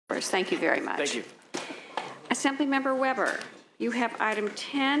Thank you very much. Thank you. Assemblymember Weber, you have item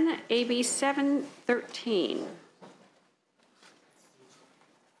 10, AB 713.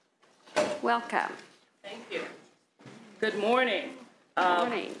 Welcome. Thank you. Good morning. Good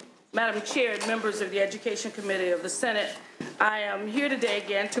morning. Madam Chair and members of the Education Committee of the Senate, I am here today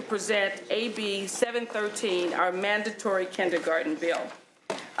again to present AB 713, our mandatory kindergarten bill.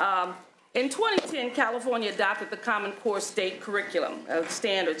 In 2010, California adopted the Common Core State Curriculum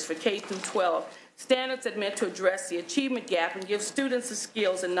standards for K through 12, standards that meant to address the achievement gap and give students the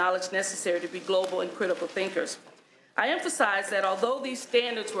skills and knowledge necessary to be global and critical thinkers. I emphasize that although these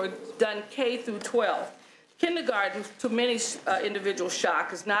standards were done K through 12, kindergarten, to many individuals'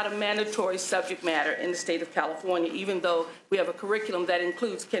 shock, is not a mandatory subject matter in the state of California, even though we have a curriculum that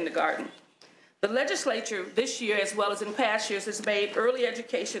includes kindergarten. The legislature this year, as well as in past years, has made early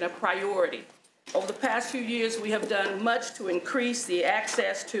education a priority. Over the past few years, we have done much to increase the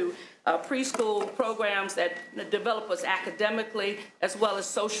access to preschool programs that develop us academically as well as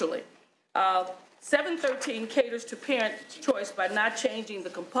socially. 713 caters to parent choice by not changing the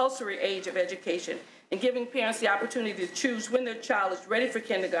compulsory age of education and giving parents the opportunity to choose when their child is ready for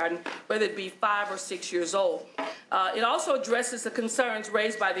kindergarten, whether it be 5 or 6 years old. It also addresses the concerns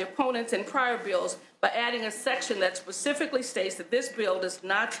raised by the opponents in prior bills by adding a section that specifically states that this bill does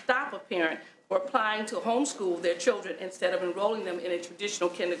not stop a parent from applying to homeschool their children instead of enrolling them in a traditional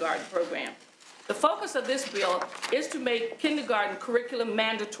kindergarten program. The focus of this bill is to make kindergarten curriculum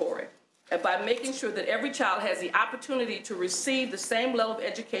mandatory, and by making sure that every child has the opportunity to receive the same level of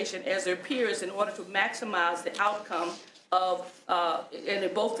education as their peers in order to maximize the outcome of in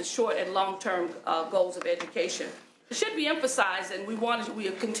both the short and long-term goals of education. It should be emphasized, and we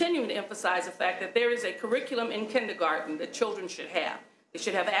are continuing to emphasize the fact that there is a curriculum in kindergarten that children should have. They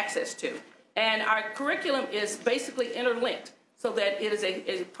should have access to. And our curriculum is basically interlinked so that it is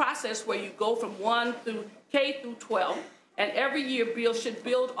a process where you go from K through 12, and every year bill should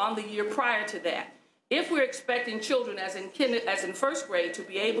build on the year prior to that. If we're expecting children, as in first grade, to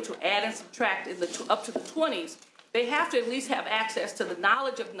be able to add and subtract up to the 20s, they have to at least have access to the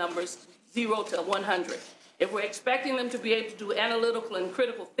knowledge of numbers 0 to 100. If we're expecting them to be able to do analytical and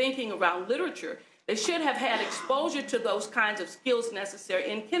critical thinking around literature, they should have had exposure to those kinds of skills necessary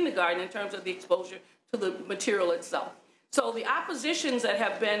in kindergarten in terms of the exposure to the material itself. So the oppositions that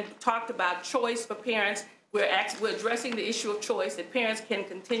have been talked about, choice for parents, we're addressing the issue of choice, that parents can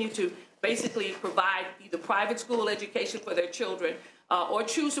continue to basically provide either private school education for their children or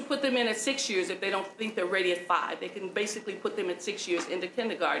choose to put them in at 6 years if they don't think they're ready at 5. They can basically put them at 6 years into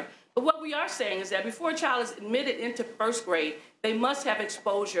kindergarten. But what we are saying is that before a child is admitted into first grade, they must have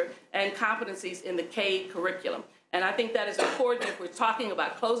exposure and competencies in the K curriculum. And I think that is important if we're talking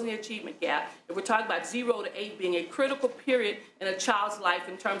about closing the achievement gap, if we're talking about 0 to 8 being a critical period in a child's life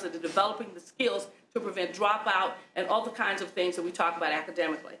in terms of developing the skills to prevent dropout and all the kinds of things that we talk about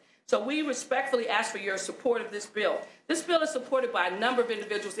academically. So we respectfully ask for your support of this bill. This bill is supported by a number of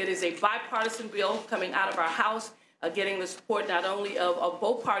individuals. It is a bipartisan bill coming out of our House, getting the support not only of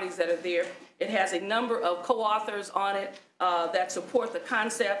both parties that are there. It has a number of co-authors on it that support the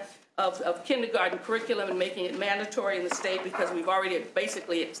concept of kindergarten curriculum and making it mandatory in the state, because we've already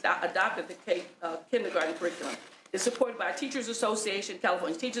basically adopted the kindergarten curriculum. It's supported by Teachers Association,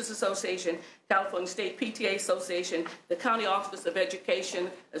 California Teachers Association, California State PTA Association, the County Office of Education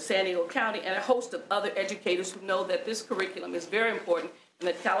of San Diego County, and a host of other educators who know that this curriculum is very important and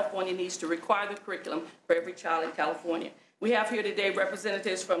that California needs to require the curriculum for every child in California. We have here today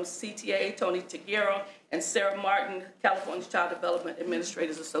representatives from CTA, Tony Tiguero, and Sarah Martin, California's Child Development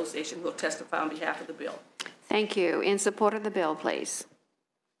Administrators Association, who will testify on behalf of the bill. Thank you. In support of the bill, please.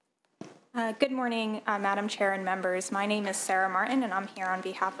 Good morning, Madam Chair and members. My name is Sarah Martin, and I'm here on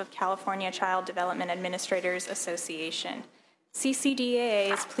behalf of California Child Development Administrators Association.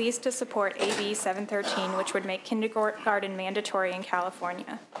 CCDAA is pleased to support AB 713, which would make kindergarten mandatory in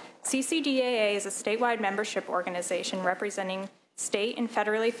California. CCDAA is a statewide membership organization representing state and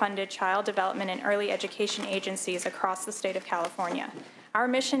federally funded child development and early education agencies across the state of California. Our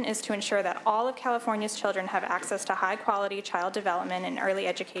mission is to ensure that all of California's children have access to high-quality child development and early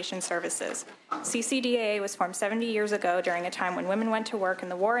education services. CCDAA was formed 70 years ago during a time when women went to work in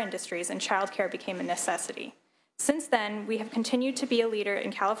the war industries and childcare became a necessity. Since then, we have continued to be a leader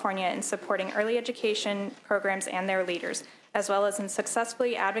in California in supporting early education programs and their leaders, as well as in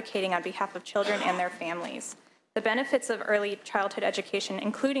successfully advocating on behalf of children and their families. The benefits of early childhood education,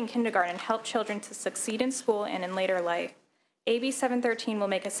 including kindergarten, help children to succeed in school and in later life. AB 713 will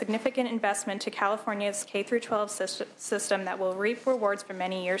make a significant investment to California's K-12 system that will reap rewards for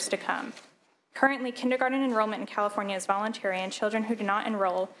many years to come. Currently, kindergarten enrollment in California is voluntary, and children who do not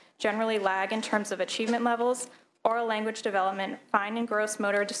enroll generally lag in terms of achievement levels, oral language development, fine and gross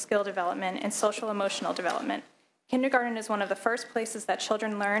motor skill development, and social emotional development. Kindergarten is one of the first places that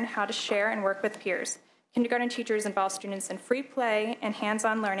children learn how to share and work with peers. Kindergarten teachers involve students in free play and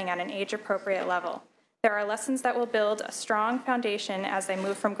hands-on learning at an age-appropriate level. There are lessons that will build a strong foundation as they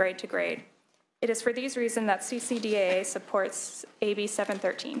move from grade to grade. It is for these reasons that CCDAA supports AB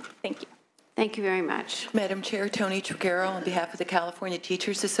 713. Thank you. Thank you very much. Madam Chair, Tony Triguero on behalf of the California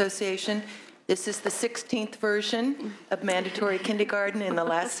Teachers Association. This is the 16th version of mandatory kindergarten in the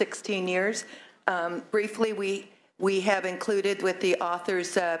last 16 years. Briefly, we have included, with the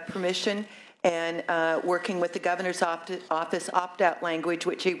author's permission and working with the governor's office opt-out language,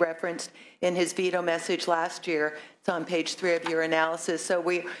 which he referenced in his veto message last year. It's on page 3 of your analysis. So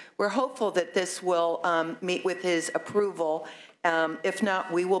we're hopeful that this will meet with his approval. If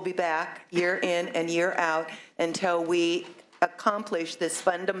not, we will be back year in and year out until we accomplish this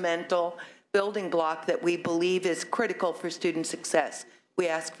fundamental building block that we believe is critical for student success. We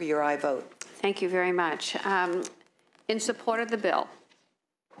ask for your aye vote. Thank you very much. In support of the bill.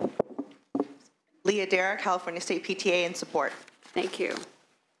 Leah Dara, California State PTA, in support. Thank you.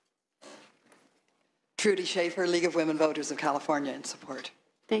 Trudy Schaefer, League of Women Voters of California, in support.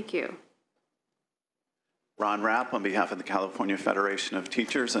 Thank you. Ron Rapp on behalf of the California Federation of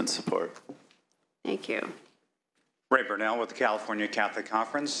Teachers, in support. Thank you. Ray Burnell with the California Catholic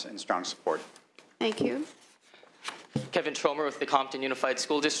Conference, in strong support. Thank you. Kevin Tromer with the Compton Unified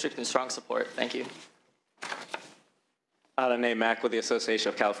School District, in strong support. Thank you. Adam A. Mack with the Association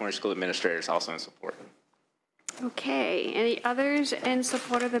of California School Administrators, also in support. Okay. Any others in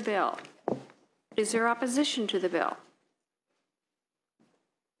support of the bill? Is there opposition to the bill?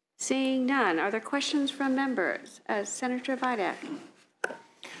 Seeing none, are there questions from members? Senator Vidak.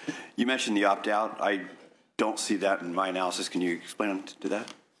 You mentioned the opt-out. I don't see that in my analysis. Can you explain to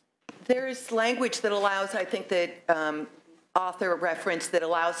that? There is language that allows, I think that author referenced, that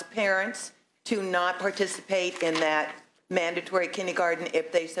allows parents to not participate in that mandatory kindergarten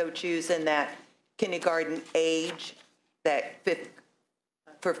if they so choose in that kindergarten age, that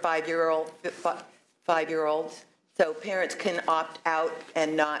for five-year-olds. So parents can opt out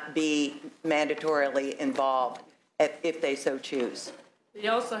and not be mandatorily involved if they so choose. They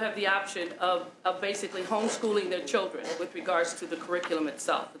also have the option of basically homeschooling their children with regards to the curriculum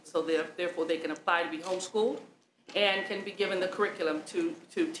itself. And so therefore they can apply to be homeschooled and can be given the curriculum to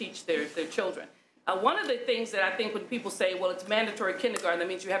teach their children. One of the things that I think when people say, well, it's mandatory kindergarten, that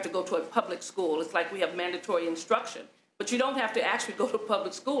means you have to go to a public school. It's like we have mandatory instruction. But you don't have to actually go to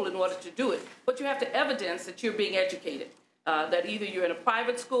public school in order to do it. But you have to evidence that you're being educated, that either you're in a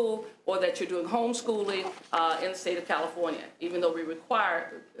private school or that you're doing homeschooling in the state of California. Even though we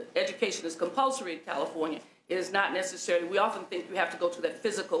require education is compulsory in California, it is not necessary. We often think you have to go to that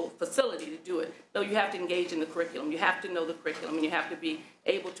physical facility to do it. No, you have to engage in the curriculum. You have to know the curriculum, and you have to be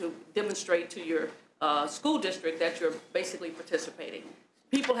able to demonstrate to your school district that you're basically participating.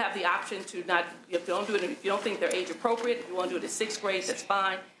 People have the option to not, if you don't do it, if you don't think they're age appropriate, if you want to do it at 6th grade, that's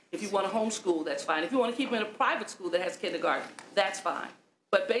fine. If you want to homeschool, that's fine. If you want to keep them in a private school that has kindergarten, that's fine.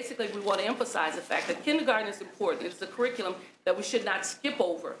 But basically, we want to emphasize the fact that kindergarten is important. It's the curriculum that we should not skip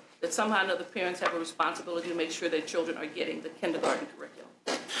over, that somehow or another parents have a responsibility to make sure their children are getting the kindergarten curriculum.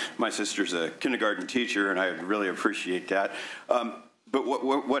 My sister's a kindergarten teacher, and I really appreciate that. But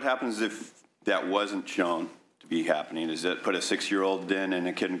what happens if that wasn't shown to be happening? Is it put a 6-year-old in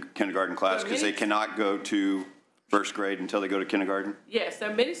a kindergarten class because they cannot go to 1st grade until they go to kindergarten? Yes,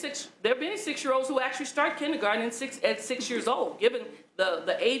 there are many 6-year-olds who actually start kindergarten at 6 years old, given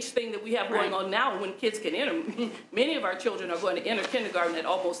the age thing that we have going on now when kids can enter. Many of our children are going to enter kindergarten at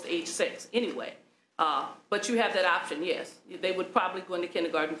almost age 6 anyway. But you have that option, yes. They would probably go into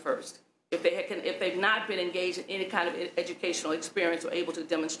kindergarten first if they've not been engaged in any kind of educational experience or able to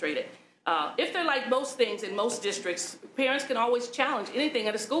demonstrate it. If they're like most things in most districts, parents can always challenge anything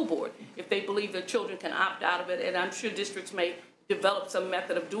at a school board if they believe their children can opt out of it, and I'm sure districts may develop some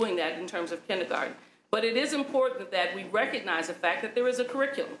method of doing that in terms of kindergarten. But it is important that we recognize the fact that there is a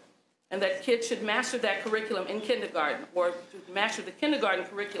curriculum and that kids should master that curriculum in kindergarten or master the kindergarten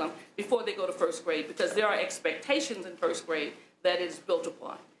curriculum before they go to 1st grade, because there are expectations in 1st grade that it is built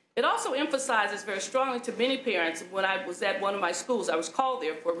upon. It also emphasizes very strongly to many parents. When I was at one of my schools, I was called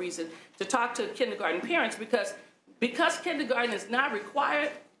there for a reason to talk to kindergarten parents, because kindergarten is not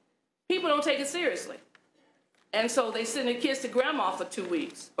required, people don't take it seriously. And so they send their kids to grandma for 2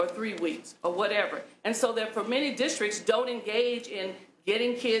 weeks or 3 weeks or whatever. And so therefore many districts don't engage in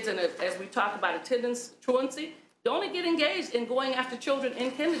getting kids in, as we talk about attendance truancy, don't get engaged in going after children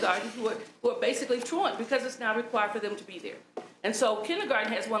in kindergarten who are basically truant because it's now required for them to be there. And so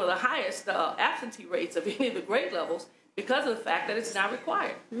kindergarten has one of the highest absentee rates of any of the grade levels because of the fact that it's now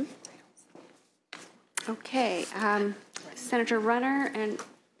required. Okay, Senator Runner, and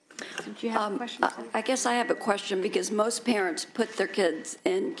did you have a question? I guess I have a question because most parents put their kids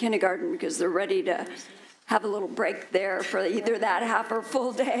in kindergarten because they're ready to have a little break there for either that half or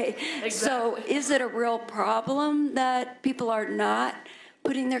full day. Exactly. So is it a real problem that people are not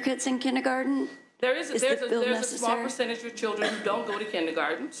putting their kids in kindergarten? There's a small percentage of children who don't go to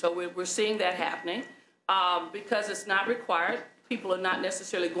kindergarten, so we're seeing that happening. Because it's not required, people are not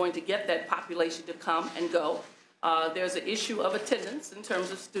necessarily going to get that population to come and go. There's an issue of attendance in terms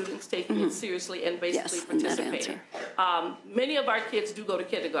of students taking it seriously and basically participating. Many of our kids do go to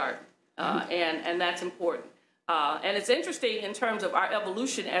kindergarten, and that's important. And it's interesting in terms of our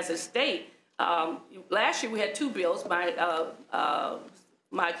evolution as a state. Last year we had two bills.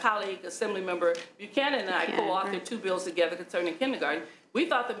 My colleague, Assemblymember Buchanan, and I co-authored two bills together concerning kindergarten. We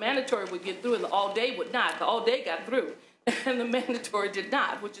thought the mandatory would get through and the all-day would not. The all-day got through, and the mandatory did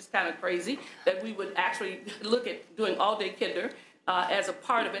not, which is kind of crazy that we would actually look at doing all-day kinder as a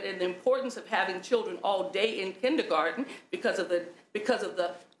part of it, and the importance of having children all day in kindergarten because of the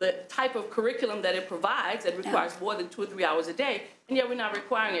type of curriculum that it provides that requires more than 2 or 3 hours a day, and yet we're not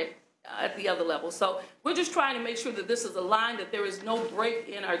requiring it at the other level. So we're just trying to make sure that this is aligned, that there is no break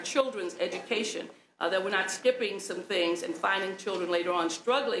in our children's education, that we're not skipping some things and finding children later on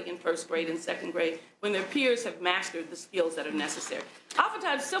struggling in first grade and second grade when their peers have mastered the skills that are necessary.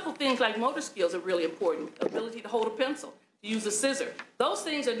 Oftentimes, simple things like motor skills are really important. Ability to hold a pencil, to use a scissor. Those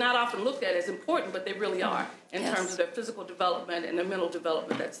things are not often looked at as important, but they really are in terms of their physical development and their mental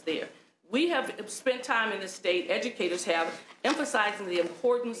development that's there. We have spent time in the state, educators have, emphasizing the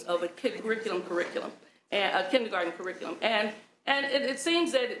importance of a kindergarten curriculum. And it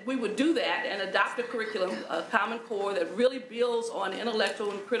seems that we would do that and adopt a curriculum, a Common Core that really builds on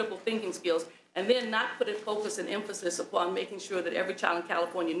intellectual and critical thinking skills, and then not put a focus and emphasis upon making sure that every child in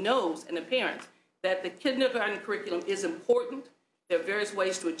California knows, and the parents, that the kindergarten curriculum is important. There are various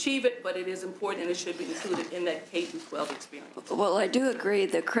ways to achieve it, but it is important and it should be included in that K-12 experience. Well, I do agree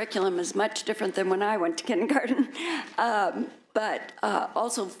the curriculum is much different than when I went to kindergarten, but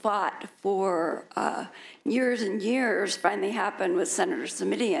also fought for years and years, finally happened with Senator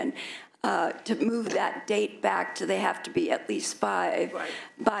Simidian, to move that date back to they have to be at least 5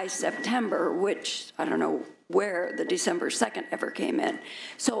 by September, which I don't know where the December 2nd ever came in.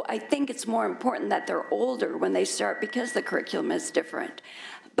 So I think it's more important that they're older when they start because the curriculum is different.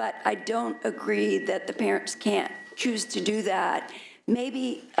 But I don't agree that the parents can't choose to do that.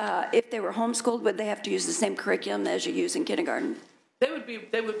 Maybe if they were homeschooled, would they have to use the same curriculum as you use in kindergarten? They would be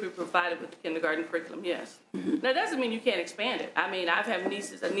provided with the kindergarten curriculum, yes. Now, that doesn't mean you can't expand it. I mean, I've had a niece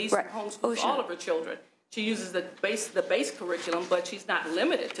who homeschools all of her children. She uses the base curriculum, but she's not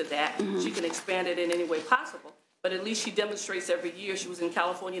limited to that. She can expand it in any way possible. But at least she demonstrates every year. She was in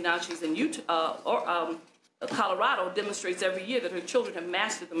California, now she's in Colorado, demonstrates every year that her children have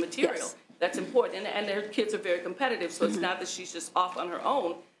mastered the material. That's important, and her kids are very competitive, so it's not that she's just off on her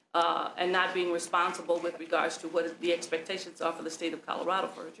own and not being responsible with regards to what the expectations are for the state of Colorado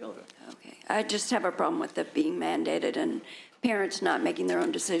for her children. Okay, I just have a problem with it being mandated and parents not making their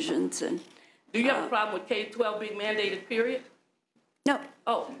own decisions. And do you have a problem with K-12 being mandated, period? No.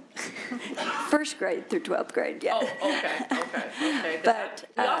 Oh. First grade through 12th grade, yeah. Oh, okay. But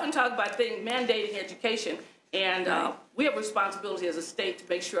we often talk about mandating education, and we have a responsibility as a state to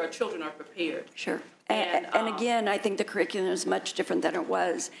make sure our children are prepared. Sure. And again, I think the curriculum is much different than it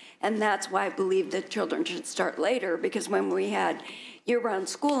was, and that's why I believe that children should start later, because when we had year-round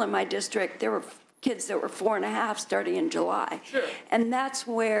school in my district, there were kids that were 4 and a half starting in July. Sure. And that's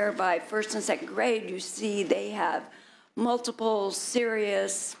where by first and second grade, you see they have multiple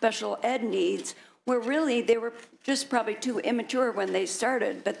serious special ed needs, where really they were just probably too immature when they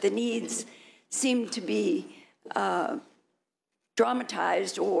started, but the needs seem to be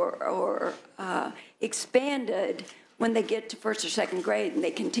dramatized or expanded when they get to first or second grade, and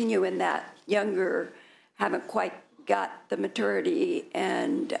they continue in that younger, haven't quite got the maturity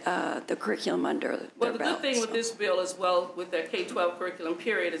and the curriculum under their belt. Well, the good thing with this bill as well, with their K-12 curriculum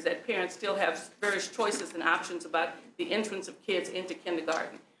period, is that parents still have various choices and options about the entrance of kids into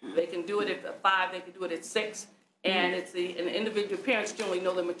kindergarten. They can do it at 5, they can do it at 6, and it's the individual parents generally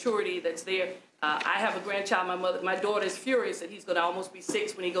know the maturity that's there. I have a grandchild. My daughter is furious that he's going to almost be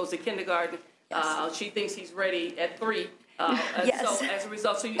 6 when he goes to kindergarten. Yes. She thinks he's ready at 3. Yes. So as a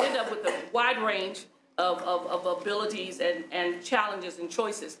result, so you end up with a wide range of abilities and challenges and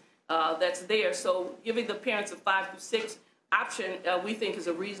choices. that's there. So giving the parents a 5 through 6 option, we think is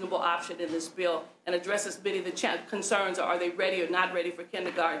a reasonable option in this bill and addresses many of the concerns. Are they ready or not ready for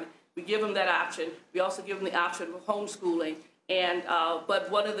kindergarten? We give them that option. We also give them the option of homeschooling. And,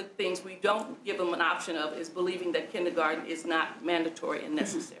 but one of the things we don't give them an option of is believing that kindergarten is not mandatory and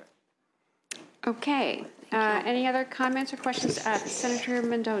necessary. Okay. Any other comments or questions? Senator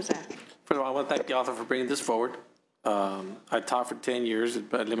Mendoza. First of all, I want to thank the author for bringing this forward. I taught for 10 years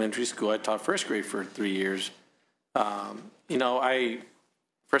at elementary school. I taught first grade for 3 years. You know,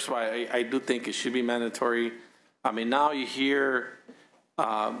 first of all, I do think it should be mandatory. I mean, now you hear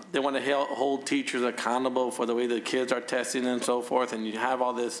they want to hold teachers accountable for the way the kids are testing and so forth, and you have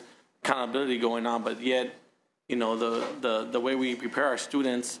all this accountability going on, but yet, you know, the way we prepare our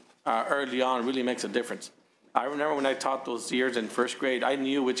students early on really makes a difference. I remember when I taught those years in first grade, I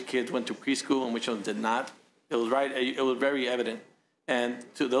knew which kids went to preschool and which ones did not. It was right. It was very evident. And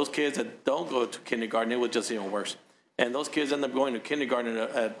to those kids that don't go to kindergarten, it was just even worse. And those kids end up going to kindergarten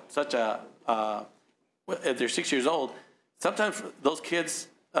at such if they're 6 years old, sometimes those kids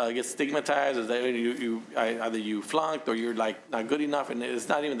get stigmatized as either you flunked or you're like not good enough, and it's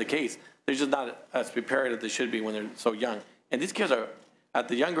not even the case. They're just not as prepared as they should be when they're so young. And these kids are, at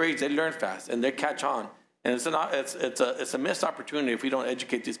the younger age, they learn fast and they catch on. And it's a missed opportunity if we don't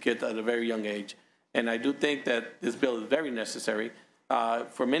educate these kids at a very young age. And I do think that this bill is very necessary.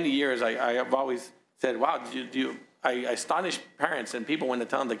 For many years, I have always said, wow, I astonish parents and people when they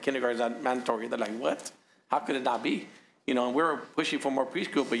tell them that kindergarten is not mandatory. They're like, what? How could it not be? You know, and we're pushing for more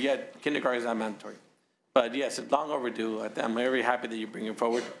preschool, but yet kindergarten is not mandatory. But yes, it's long overdue. I'm very happy that you bring it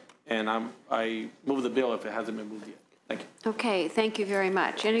forward. And I move the bill if it hasn't been moved yet. Thank you. Okay, thank you very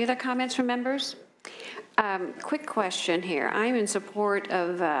much. Any other comments from members? Quick question here. I'm in support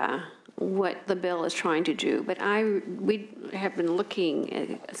of what the bill is trying to do, but we have been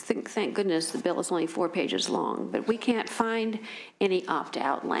looking, thank goodness the bill is only 4 pages long, but we can't find any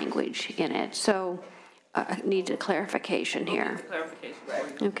opt-out language in it. So need a clarification here.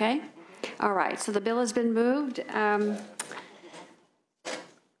 Okay? All right, so the bill has been moved.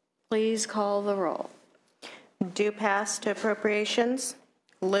 Please call the roll. Do pass to appropriations.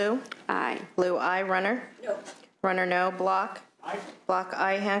 Liu? Aye. Liu, aye. Runner? No. Runner, no. Block? Aye. Block,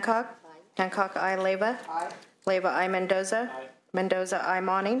 aye. Hancock? Aye. Hancock, aye. Leyva? Aye. Leyva, aye. Mendoza? Aye. Mendoza, aye.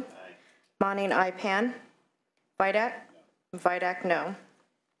 Monning? Aye. Monning, aye. Pan? Vidak? No. Vidak, no.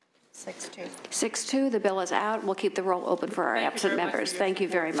 6-2. 6-2, the bill is out. We'll keep the roll open for our absent members. Thank you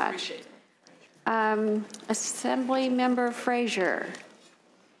very much. Assembly Member Frazier,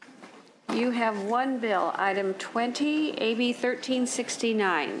 you have one bill, item 20, AB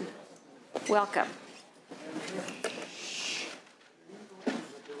 1369. Welcome.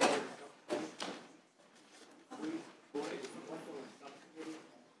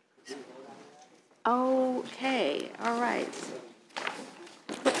 Okay, all right.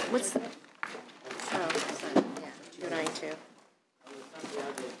 What's the? Yeah, 292.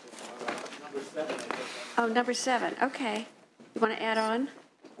 Oh, number 7. Okay. You want to add on?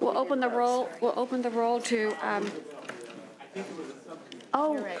 We'll open the roll. We'll open the roll to.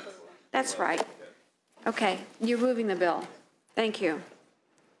 Oh, that's right. Okay, you're moving the bill. Thank you.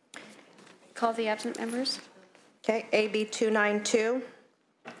 Call the absent members. Okay, AB 292.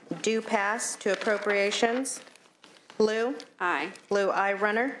 Do pass to appropriations. Liu? Aye. Liu, aye.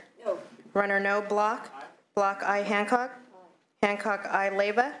 Runner? No. Runner, no. Block? Aye. Block, aye. Hancock? Aye. Hancock, aye.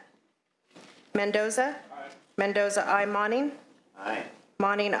 Leyva? Mendoza? Aye. Mendoza, aye. Monning? Aye.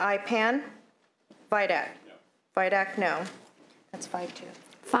 Monning, aye. Pan? Vidak? No. Vidak, no. That's 5-2.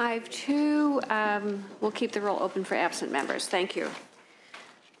 5-2. We'll keep the roll open for absent members. Thank you.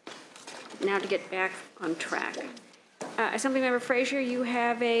 Now to get back on track. Assemblymember Frazier, you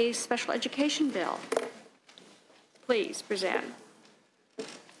have a special education bill. Please present.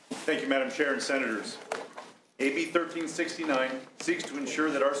 Thank you, Madam Chair and Senators. AB 1369 seeks to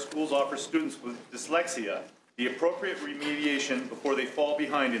ensure that our schools offer students with dyslexia the appropriate remediation before they fall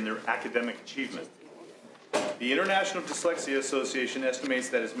behind in their academic achievement. The International Dyslexia Association estimates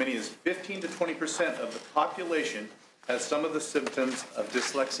that as many as 15 to 20% of the population has some of the symptoms of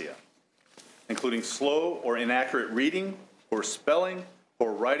dyslexia, including slow or inaccurate reading, poor spelling,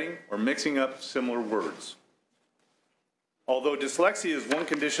 poor writing, or mixing up similar words. Although dyslexia is one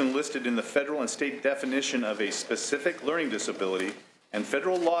condition listed in the federal and state definition of a specific learning disability, and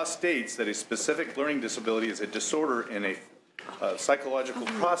federal law states that a specific learning disability is a disorder in a psychological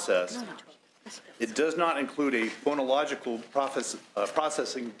process, it does not include a phonological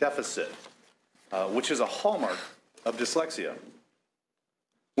processing deficit, which is a hallmark of dyslexia.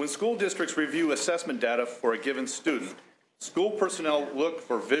 When school districts review assessment data for a given student, School personnel look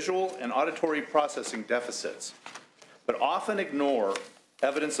for visual and auditory processing deficits, but often ignore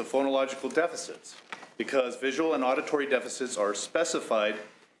evidence of phonological deficits because visual and auditory deficits are specified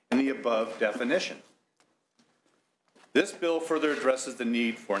in the above definition. This bill further addresses the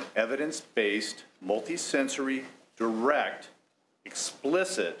need for an evidence-based, multisensory, direct,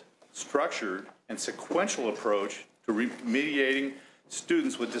 explicit, structured, and sequential approach to remediating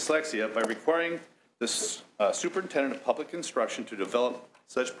students with dyslexia by requiring the Superintendent of Public Instruction to develop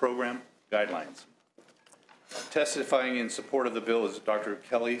such program guidelines. Testifying in support of the bill is Dr.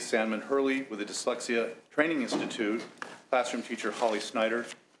 Kelly Sandman Hurley with the Dyslexia Training Institute, classroom teacher Holly Snyder,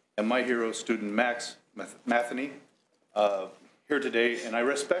 and my hero student Max Matheny here today, and I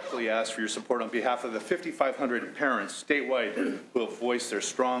respectfully ask for your support on behalf of the 5,500 parents statewide who have voiced their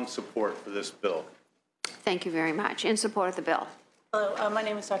strong support for this bill. Thank you very much. In support of the bill. Hello, my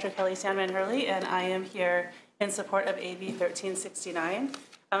name is Dr. Kelly Sandman Hurley, and I am here in support of AB 1369.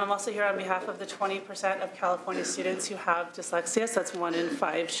 I'm also here on behalf of the 20% of California students who have dyslexia, so that's 1 in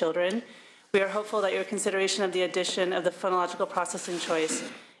 5 children. We are hopeful that your consideration of the addition of the phonological processing choice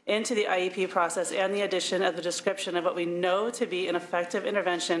into the IEP process and the addition of the description of what we know to be an effective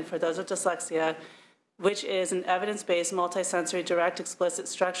intervention for those with dyslexia, which is an evidence-based, multisensory, direct, explicit,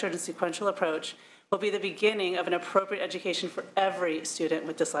 structured, and sequential approach, will be the beginning of an appropriate education for every student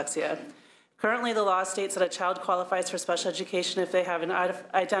with dyslexia. Currently, the law states that a child qualifies for special education if they have an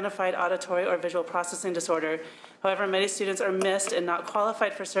identified auditory or visual processing disorder. However, many students are missed and not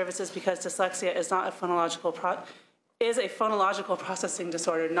qualified for services because dyslexia is not a phonological processing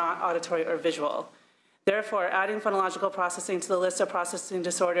disorder, not auditory or visual. Therefore, adding phonological processing to the list of processing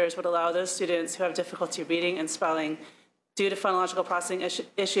disorders would allow those students who have difficulty reading and spelling due to phonological processing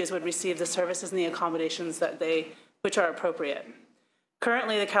issues would receive the services and the accommodations which are appropriate.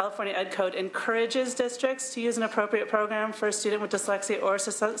 Currently, the California Ed Code encourages districts to use an appropriate program for a student with dyslexia or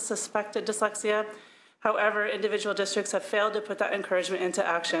suspected dyslexia. However, individual districts have failed to put that encouragement into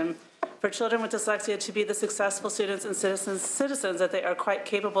action. For children with dyslexia to be the successful students and citizens that they are quite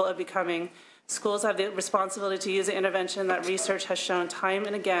capable of becoming, schools have the responsibility to use the intervention that research has shown time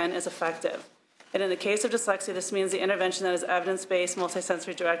and again is effective. And in the case of dyslexia, this means the intervention that is evidence-based,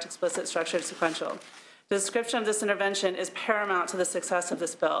 multisensory, direct, explicit, structured, sequential. The description of this intervention is paramount to the success of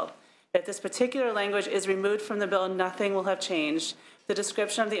this bill. If this particular language is removed from the bill, nothing will have changed. The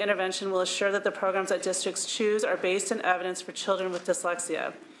description of the intervention will assure that the programs that districts choose are based in evidence for children with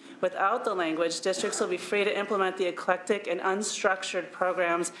dyslexia. Without the language, districts will be free to implement the eclectic and unstructured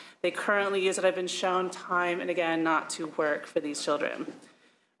programs they currently use that have been shown time and again not to work for these children.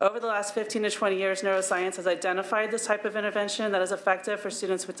 Over the last 15 to 20 years, neuroscience has identified this type of intervention that is effective for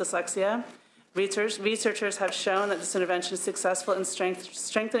students with dyslexia. Researchers have shown that this intervention is successful in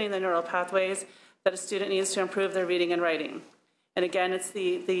strengthening the neural pathways that a student needs to improve their reading and writing. And again, it's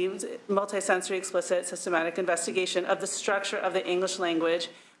the multisensory, explicit, systematic investigation of the structure of the English language,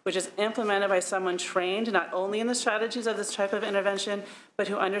 which is implemented by someone trained not only in the strategies of this type of intervention, but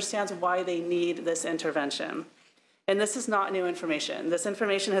who understands why they need this intervention. And this is not new information. This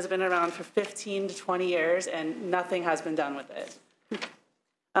information has been around for 15 to 20 years, and nothing has been done with it.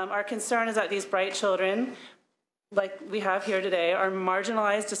 Our concern is that these bright children, like we have here today, are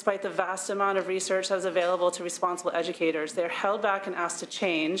marginalized despite the vast amount of research that is available to responsible educators. They're held back and asked to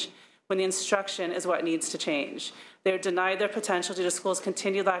change when the instruction is what needs to change. They're denied their potential due to schools'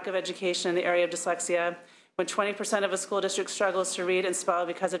 continued lack of education in the area of dyslexia. When 20% of a school district struggles to read and spell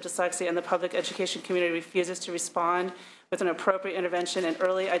because of dyslexia and the public education community refuses to respond with an appropriate intervention and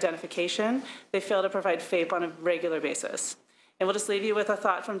early identification, they fail to provide FAPE on a regular basis. And we'll just leave you with a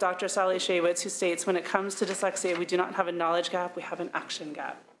thought from Dr. Sally Shaywitz, who states, when it comes to dyslexia, we do not have a knowledge gap, we have an action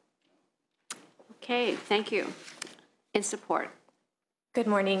gap. Okay, thank you. In support. Good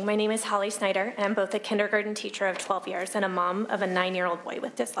morning. My name is Holly Snyder, and I'm both a kindergarten teacher of 12 years and a mom of a 9-year-old boy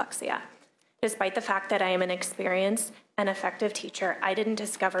with dyslexia. Despite the fact that I am an experienced and effective teacher, I didn't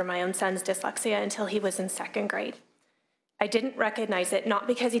discover my own son's dyslexia until he was in 2nd grade. I didn't recognize it, not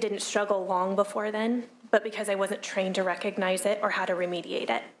because he didn't struggle long before then, but because I wasn't trained to recognize it or how to remediate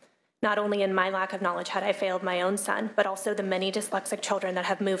it. Not only in my lack of knowledge had I failed my own son, but also the many dyslexic children that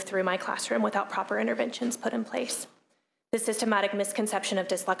have moved through my classroom without proper interventions put in place. The systematic misconception of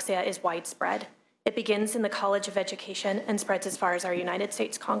dyslexia is widespread. It begins in the College of Education and spreads as far as our United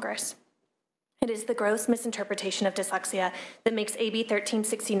States Congress. It is the gross misinterpretation of dyslexia that makes AB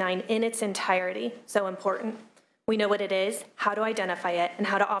 1369 in its entirety so important. We know what it is, how to identify it, and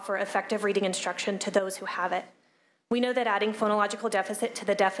how to offer effective reading instruction to those who have it. We know that adding phonological deficit to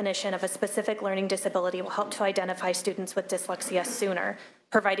the definition of a specific learning disability will help to identify students with dyslexia sooner,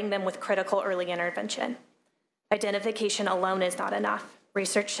 providing them with critical early intervention. Identification alone is not enough.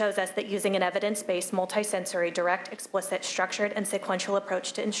 Research shows us that using an evidence-based, multisensory, direct, explicit, structured, and sequential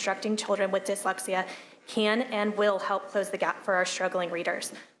approach to instructing children with dyslexia can and will help close the gap for our struggling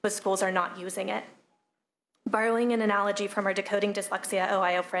readers, but schools are not using it. Borrowing an analogy from our Decoding Dyslexia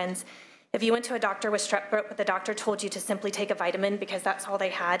Ohio friends, if you went to a doctor with strep throat but the doctor told you to simply take a vitamin because that's all they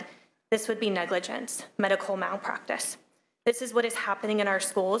had, this would be negligence, medical malpractice. This is what is happening in our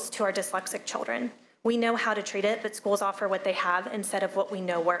schools to our dyslexic children. We know how to treat it, but schools offer what they have instead of what we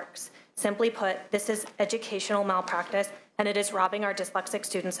know works. Simply put, this is educational malpractice, and it is robbing our dyslexic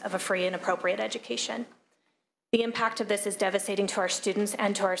students of a free and appropriate education. The impact of this is devastating to our students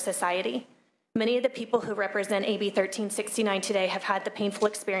and to our society. Many of the people who represent AB 1369 today have had the painful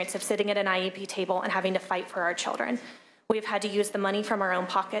experience of sitting at an IEP table and having to fight for our children. We have had to use the money from our own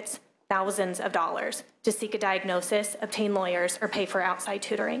pockets, thousands of dollars, to seek a diagnosis, obtain lawyers, or pay for outside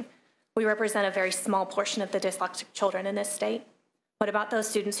tutoring. We represent a very small portion of the dyslexic children in this state. What about those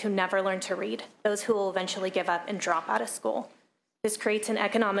students who never learn to read, those who will eventually give up and drop out of school? This creates an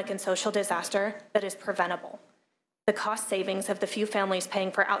economic and social disaster that is preventable. The cost savings of the few families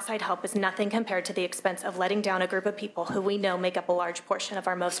paying for outside help is nothing compared to the expense of letting down a group of people who we know make up a large portion of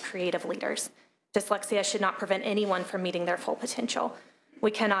our most creative leaders. Dyslexia should not prevent anyone from meeting their full potential.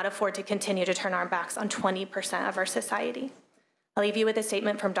 We cannot afford to continue to turn our backs on 20% of our society. I'll leave you with a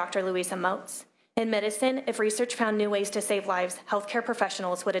statement from Dr. Louisa Moats. In medicine, if research found new ways to save lives, healthcare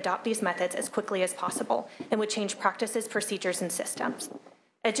professionals would adopt these methods as quickly as possible and would change practices, procedures, and systems.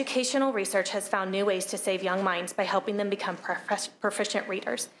 Educational research has found new ways to save young minds by helping them become proficient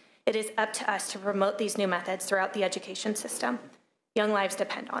readers. It is up to us to promote these new methods throughout the education system. Young lives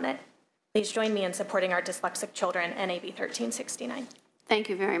depend on it. Please join me in supporting our dyslexic children and AB 1369. Thank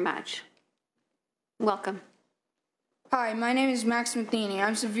you very much. Welcome. Hi, my name is Max Matheny.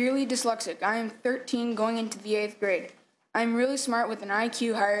 I'm severely dyslexic. I am 13 going into the 8th grade. I'm really smart with an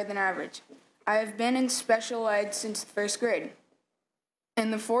IQ higher than average. I have been in special ed since the 1st grade.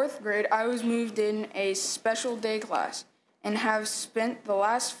 In the 4th grade, I was moved in a special day class and have spent the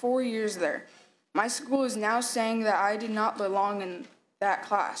last 4 years there. My school is now saying that I did not belong in that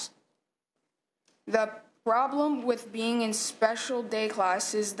class. The problem with being in special day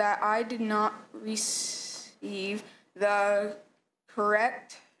class is that I did not receive the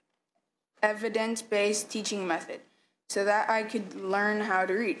correct evidence-based teaching method so that I could learn how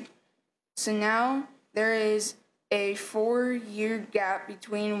to read. So now there is a 4-year gap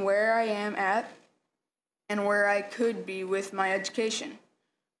between where I am at and where I could be with my education.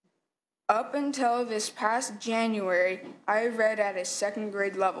 Up until this past January, I read at a 2nd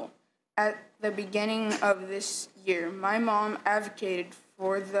grade level. At the beginning of this year, my mom advocated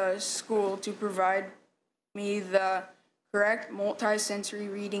for the school to provide me the correct multisensory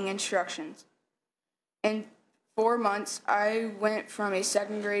reading instructions. In 4 months, I went from a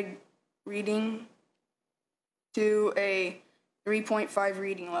 2nd grade reading to a 3.5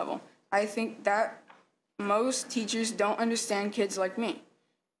 reading level. I think that most teachers don't understand kids like me.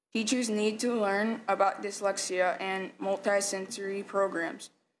 Teachers need to learn about dyslexia and multisensory programs.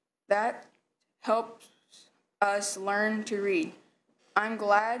 That helps us learn to read. I'm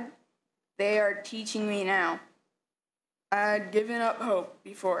glad they are teaching me now. I had given up hope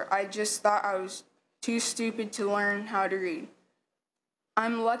before. I just thought I was too stupid to learn how to read.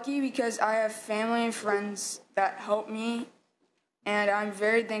 I'm lucky because I have family and friends that help me, and I'm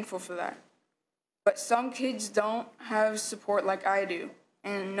very thankful for that. But some kids don't have support like I do,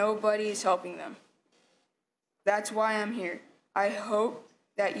 and nobody is helping them. That's why I'm here. I hope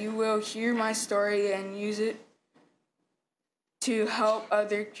that you will hear my story and use it to help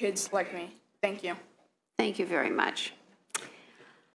other kids like me. Thank you. Thank you very much.